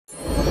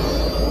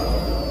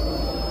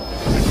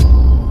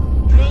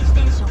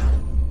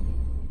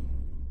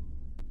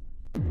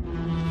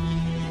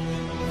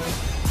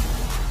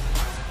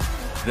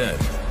then.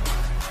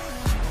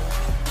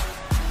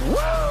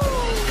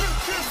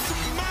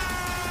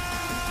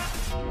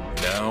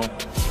 Now,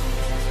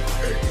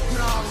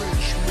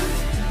 Acknowledge me.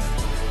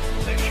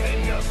 The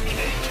king of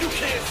kings. You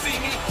can't see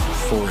me.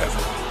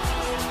 forever.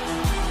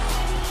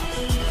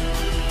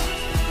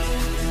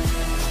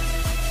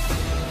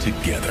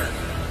 Together.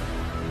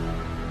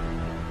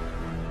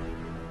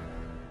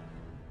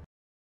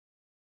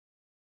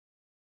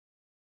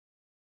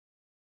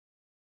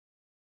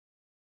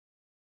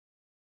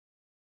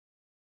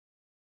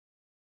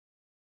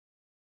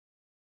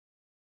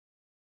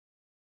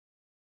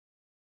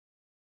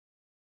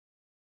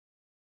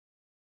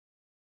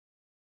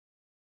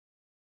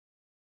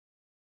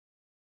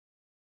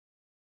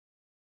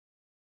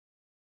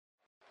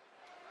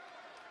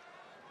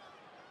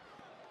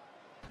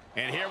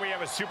 And here we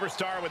have a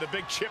superstar with a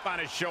big chip on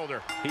his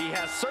shoulder. He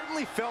has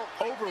certainly felt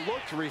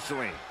overlooked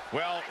recently.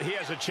 Well, he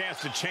has a chance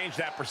to change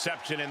that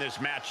perception in this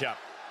matchup.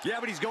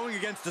 Yeah, but he's going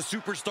against a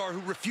superstar who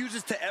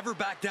refuses to ever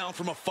back down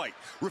from a fight,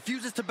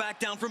 refuses to back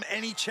down from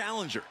any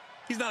challenger.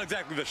 He's not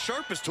exactly the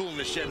sharpest tool in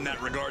the shed in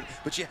that regard,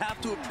 but you have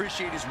to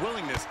appreciate his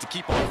willingness to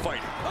keep on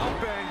fighting.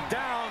 Up and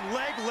down,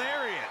 leg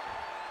lariat.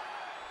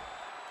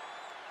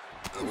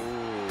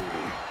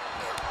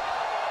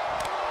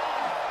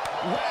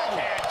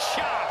 Backhand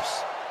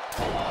chops.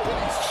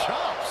 These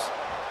chops.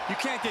 You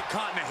can't get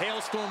caught in a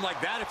hailstorm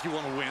like that if you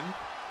want to win.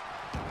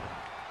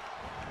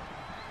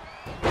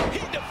 He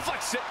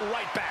deflects it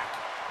right back.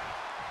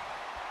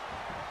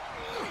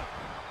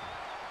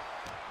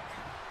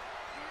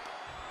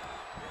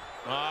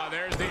 Oh,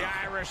 there's the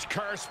Irish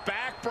curse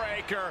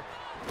backbreaker.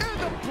 And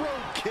the bro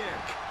kick.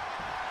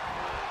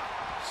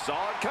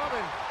 Saw it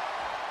coming.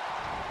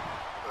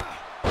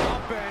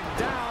 Up and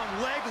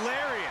down, leg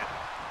lariat.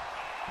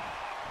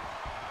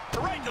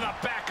 Right to the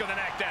back of the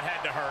neck. That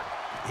had to hurt.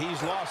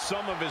 He's lost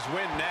some of his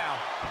wind now,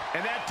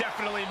 and that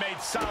definitely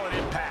made solid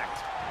impact.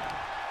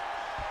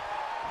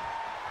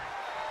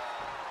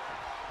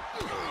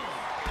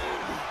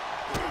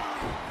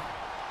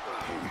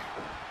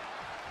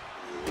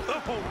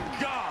 Oh,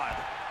 God.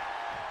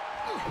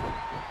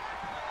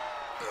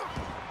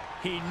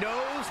 He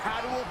knows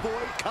how to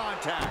avoid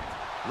contact.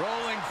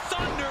 Rolling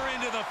thunder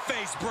into the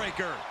face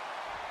breaker.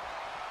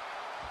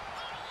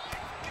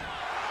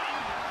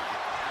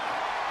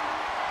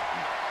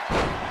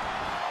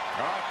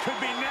 Could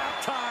be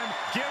nap time.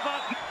 Give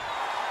up.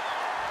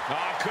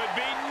 Could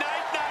be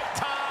night-night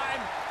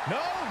time. No,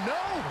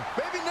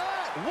 maybe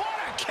not. What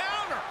a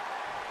counter.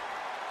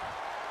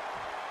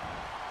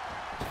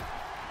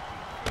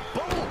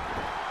 Boom.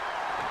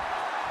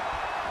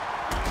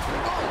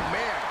 Oh,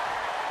 man.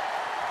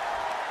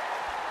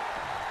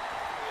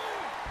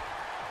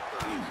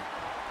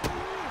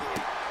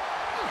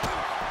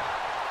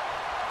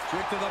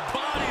 Kick to the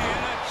body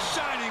and a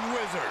shining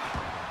wizard.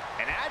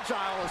 An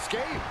agile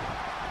escape.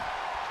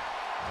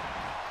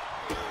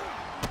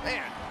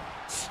 Man,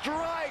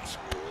 strikes.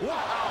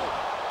 Wow.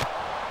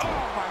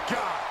 Oh, my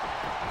God.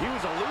 He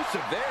was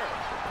elusive there.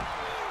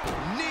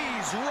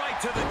 Knees right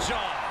to the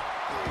jaw.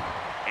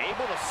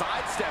 Able to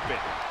sidestep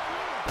it.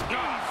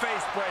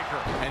 Face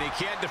breaker. And he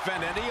can't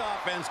defend any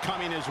offense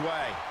coming his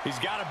way. He's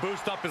got to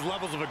boost up his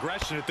levels of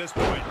aggression at this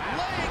point.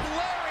 Leg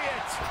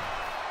lariat.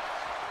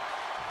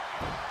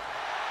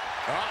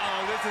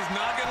 Uh-oh, this is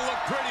not going to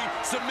look pretty.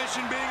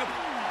 Submission being a...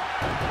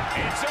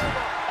 It's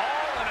over.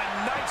 All in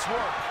a night's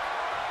work.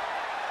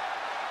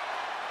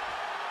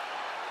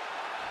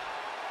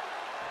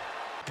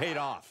 Paid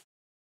off.